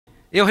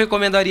eu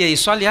recomendaria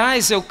isso.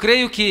 Aliás, eu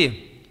creio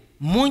que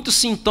muitos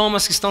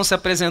sintomas que estão se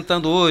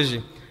apresentando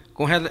hoje,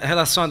 com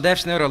relação a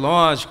déficit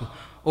neurológico,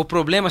 ou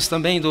problemas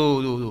também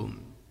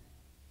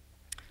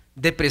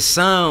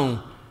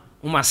depressão,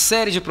 uma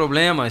série de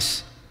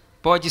problemas,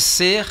 pode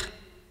ser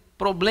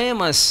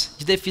problemas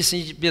de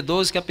deficiência de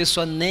B12 que a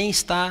pessoa nem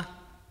está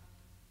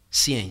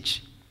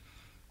ciente.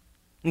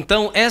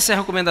 Então, essa é a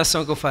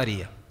recomendação que eu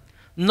faria.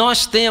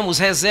 Nós temos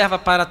reserva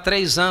para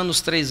 3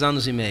 anos, 3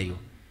 anos e meio.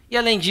 E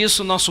além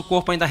disso, o nosso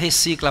corpo ainda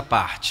recicla a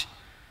parte.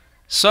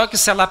 Só que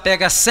se ela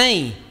pega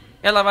 100,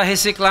 ela vai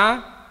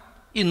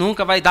reciclar e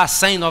nunca vai dar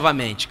 100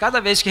 novamente. Cada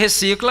vez que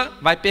recicla,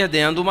 vai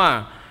perdendo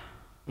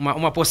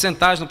uma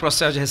porcentagem no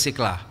processo de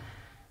reciclar.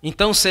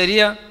 Então,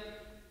 seria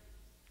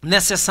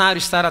necessário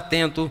estar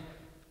atento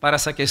para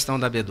essa questão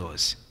da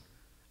B12.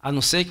 A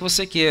não ser que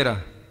você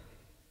queira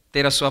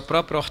ter a sua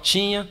própria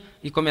hortinha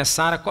e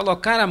começar a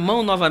colocar a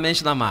mão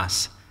novamente na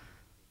massa.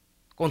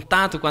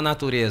 Contato com a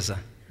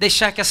natureza.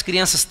 Deixar que as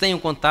crianças tenham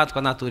contato com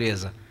a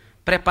natureza.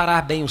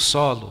 Preparar bem o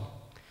solo.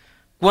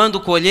 Quando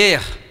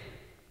colher,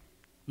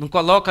 não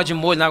coloca de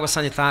molho na água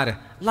sanitária.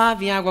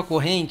 Lave em água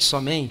corrente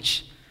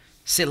somente.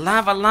 Você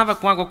lava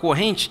com água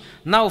corrente.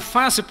 Na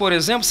alface, por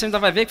exemplo, você ainda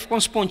vai ver que ficam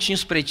uns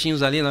pontinhos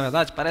pretinhos ali, na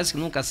verdade, parece que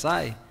nunca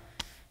sai.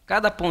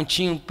 Cada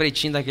pontinho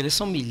pretinho daqueles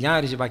são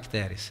milhares de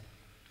bactérias.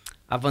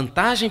 A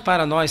vantagem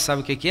para nós,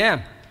 sabe o que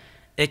é?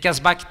 É que as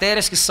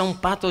bactérias que são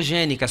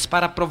patogênicas,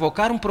 para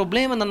provocar um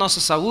problema na nossa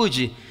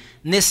saúde,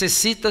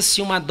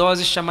 necessita-se uma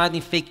dose chamada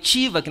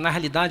infectiva, que na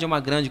realidade é uma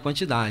grande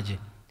quantidade.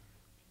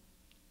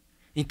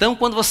 Então,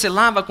 quando você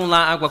lava com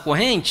água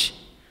corrente,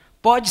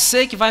 pode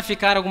ser que vai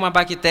ficar alguma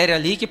bactéria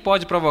ali que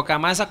pode provocar,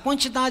 mas a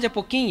quantidade é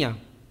pouquinha.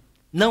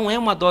 Não é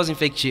uma dose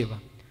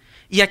infectiva.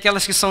 E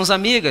aquelas que são as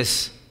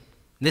amigas,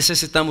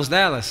 necessitamos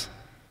delas?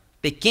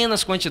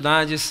 Pequenas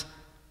quantidades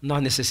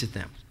nós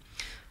necessitamos.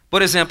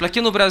 Por exemplo,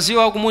 aqui no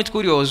Brasil, algo muito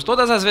curioso.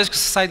 Todas as vezes que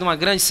você sai de uma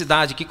grande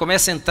cidade, que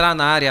começa a entrar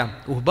na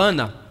área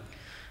urbana,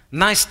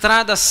 na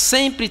estrada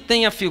sempre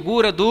tem a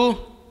figura do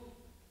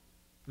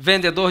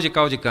vendedor de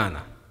caldo de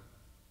cana.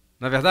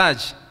 Não é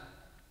verdade?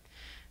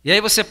 E aí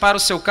você para o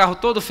seu carro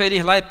todo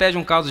feliz lá e pede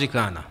um caldo de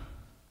cana.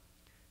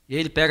 E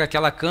ele pega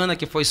aquela cana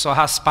que foi só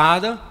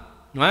raspada,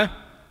 não é?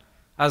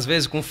 Às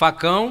vezes com um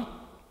facão,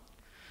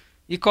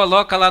 e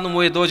coloca lá no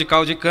moedor de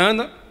caldo de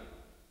cana,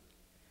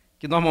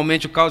 que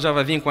normalmente o caldo já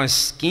vai vir com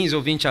as 15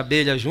 ou 20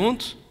 abelhas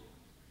juntos.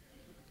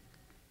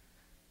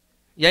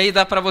 E aí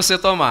dá para você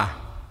tomar.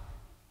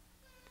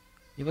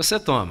 E você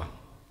toma.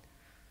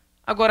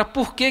 Agora,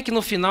 por que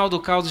no final do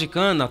caldo de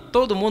cana,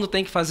 todo mundo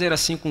tem que fazer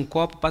assim com um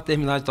copo para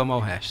terminar de tomar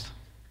o resto?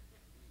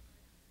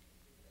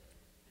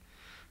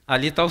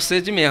 Ali está o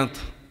sedimento,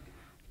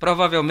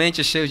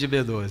 provavelmente cheio de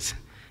B12.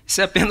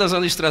 Isso é apenas uma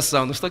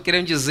ilustração, não estou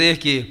querendo dizer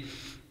que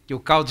o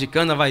caldo de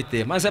cana vai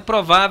ter, mas é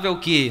provável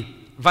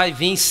que vai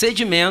vir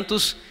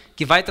sedimentos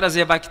que vai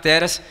trazer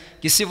bactérias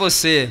que, se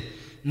você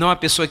não é uma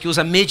pessoa que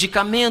usa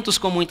medicamentos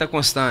com muita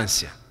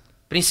constância,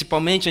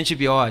 principalmente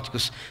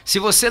antibióticos, se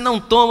você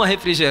não toma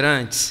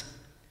refrigerantes,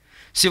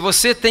 se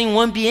você tem um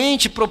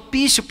ambiente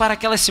propício para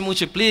que elas se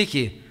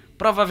multipliquem,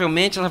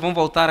 provavelmente elas vão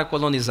voltar a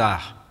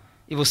colonizar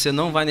e você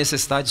não vai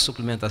necessitar de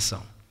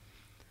suplementação.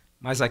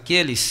 Mas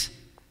aqueles,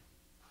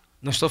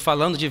 não estou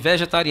falando de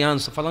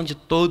vegetarianos, estou falando de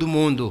todo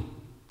mundo,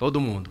 todo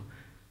mundo.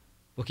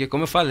 Porque,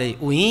 como eu falei,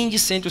 o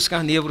índice entre os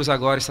carnívoros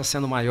agora está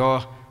sendo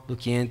maior do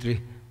que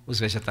entre os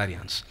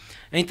vegetarianos.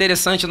 É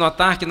interessante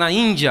notar que na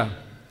Índia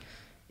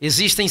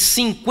existem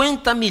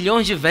 50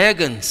 milhões de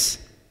vegans.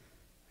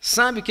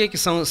 Sabe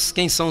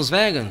quem são os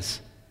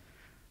vegans?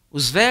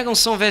 Os vegans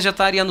são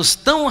vegetarianos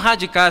tão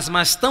radicais,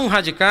 mas tão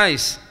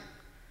radicais,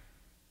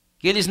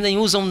 que eles nem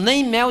usam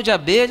nem mel de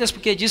abelhas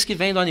porque diz que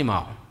vem do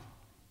animal.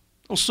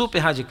 São super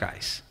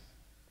radicais.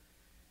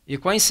 E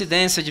com a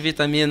incidência de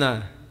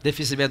vitamina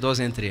déficit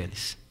B12 entre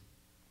eles.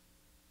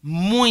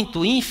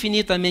 Muito,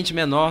 infinitamente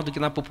menor do que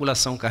na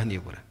população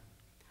carnívora.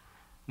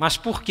 Mas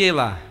por que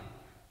lá?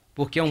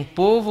 Porque é um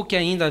povo que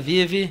ainda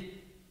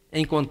vive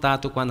em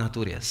contato com a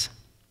natureza.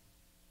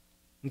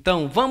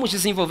 Então, vamos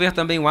desenvolver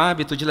também o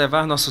hábito de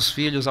levar nossos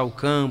filhos ao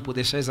campo,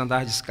 deixar eles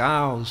andar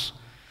descalços.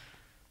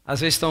 Às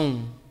vezes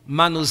estão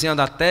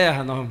manuseando a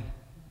terra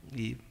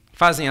e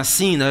fazem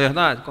assim, não é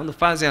verdade? Quando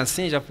fazem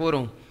assim, já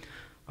foram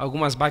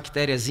algumas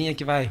bactériazinhas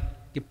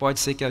que pode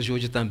ser que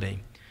ajude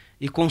também.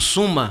 E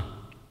consuma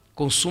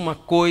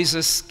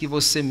coisas que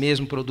você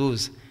mesmo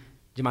produz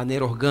de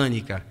maneira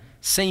orgânica,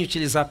 sem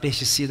utilizar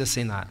pesticidas,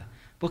 sem nada.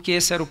 Porque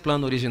esse era o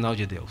plano original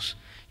de Deus.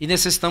 E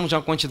necessitamos de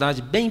uma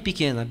quantidade bem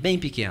pequena, bem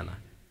pequena.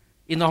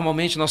 E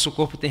normalmente nosso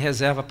corpo tem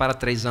reserva para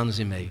 3 anos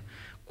e meio.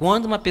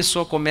 Quando uma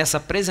pessoa começa a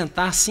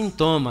apresentar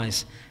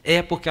sintomas,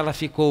 é porque ela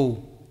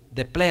ficou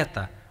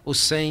depleta ou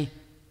sem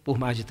por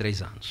mais de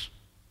 3 anos.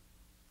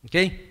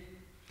 Ok?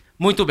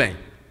 Muito bem.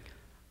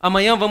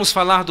 Amanhã vamos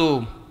falar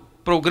do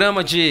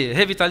programa de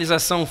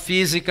revitalização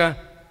física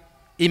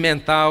e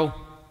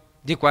mental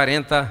de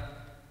 40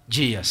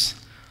 dias.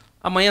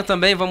 Amanhã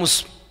também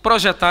vamos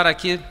projetar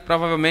aqui,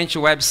 provavelmente,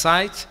 o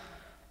website.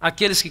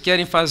 Aqueles que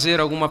querem fazer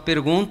alguma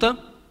pergunta,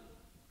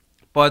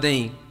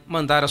 podem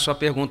mandar a sua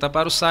pergunta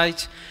para o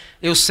site.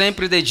 Eu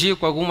sempre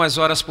dedico algumas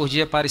horas por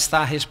dia para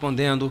estar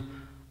respondendo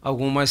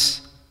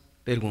algumas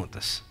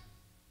perguntas.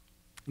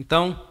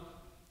 Então,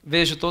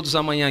 vejo todos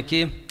amanhã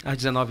aqui às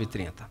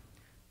 19h30.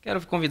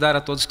 Quero convidar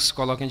a todos que se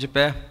coloquem de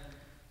pé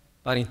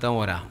para então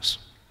orarmos.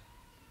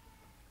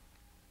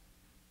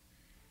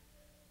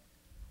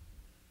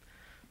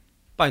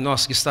 Pai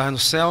nosso que está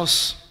nos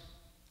céus,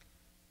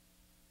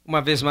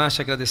 uma vez mais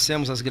te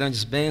agradecemos as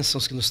grandes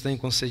bênçãos que nos tem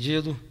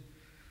concedido.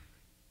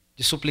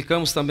 Te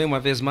suplicamos também uma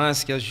vez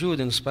mais que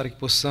ajude-nos para que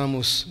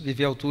possamos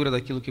viver à altura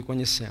daquilo que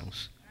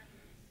conhecemos.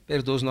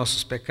 Perdoa os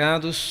nossos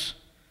pecados,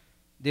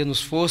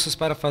 dê-nos forças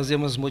para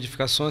fazermos as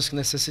modificações que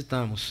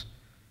necessitamos,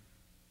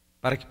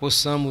 para que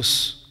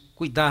possamos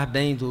cuidar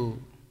bem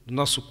do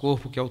nosso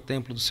corpo, que é o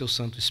templo do seu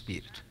Santo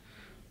Espírito.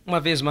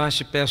 Uma vez mais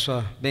te peço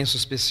a bênção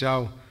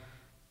especial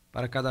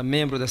para cada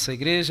membro dessa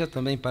igreja,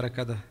 também para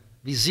cada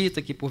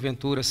visita que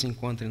porventura se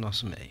encontre em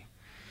nosso meio.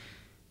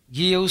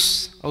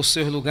 Guia-os aos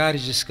seus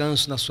lugares de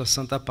descanso na sua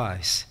santa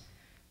paz.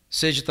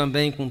 Seja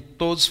também com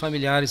todos os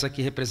familiares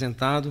aqui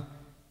representados,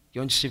 que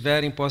onde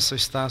estiverem possam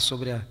estar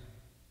sobre a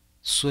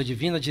sua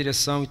divina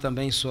direção e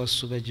também sob a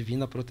sua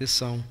divina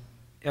proteção.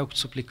 É o que te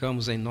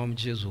suplicamos em nome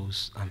de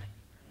Jesus. Amém.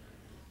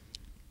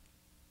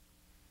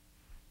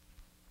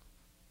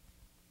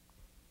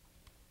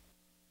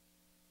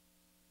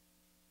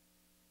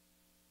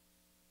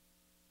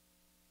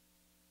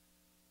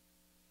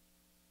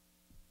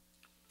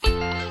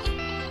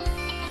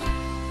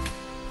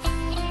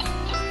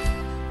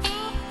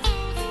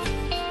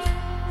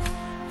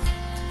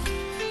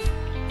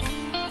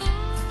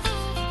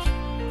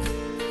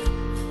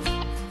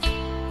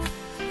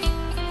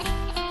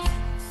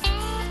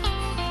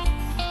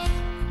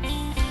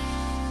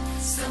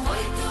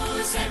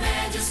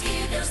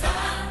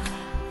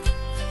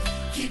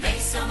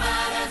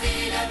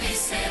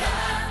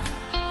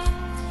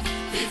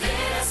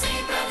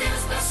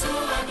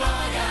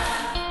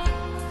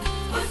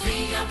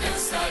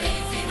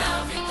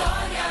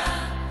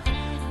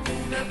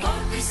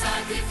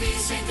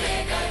 Sacrifício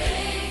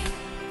entregarei,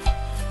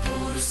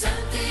 puro,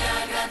 santo e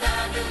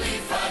agradável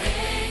lhe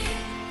farei,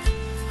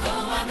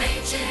 com a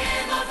mente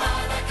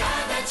renovada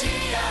cada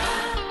dia,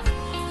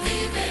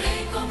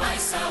 viverei com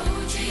mais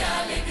saúde e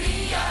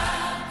alegria.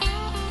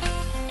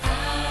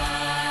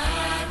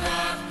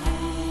 Água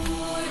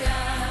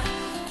pura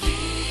que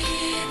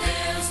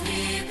Deus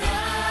me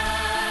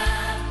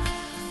dá,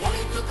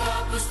 8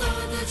 copos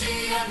todo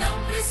dia,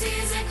 não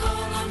precisa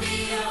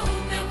economia.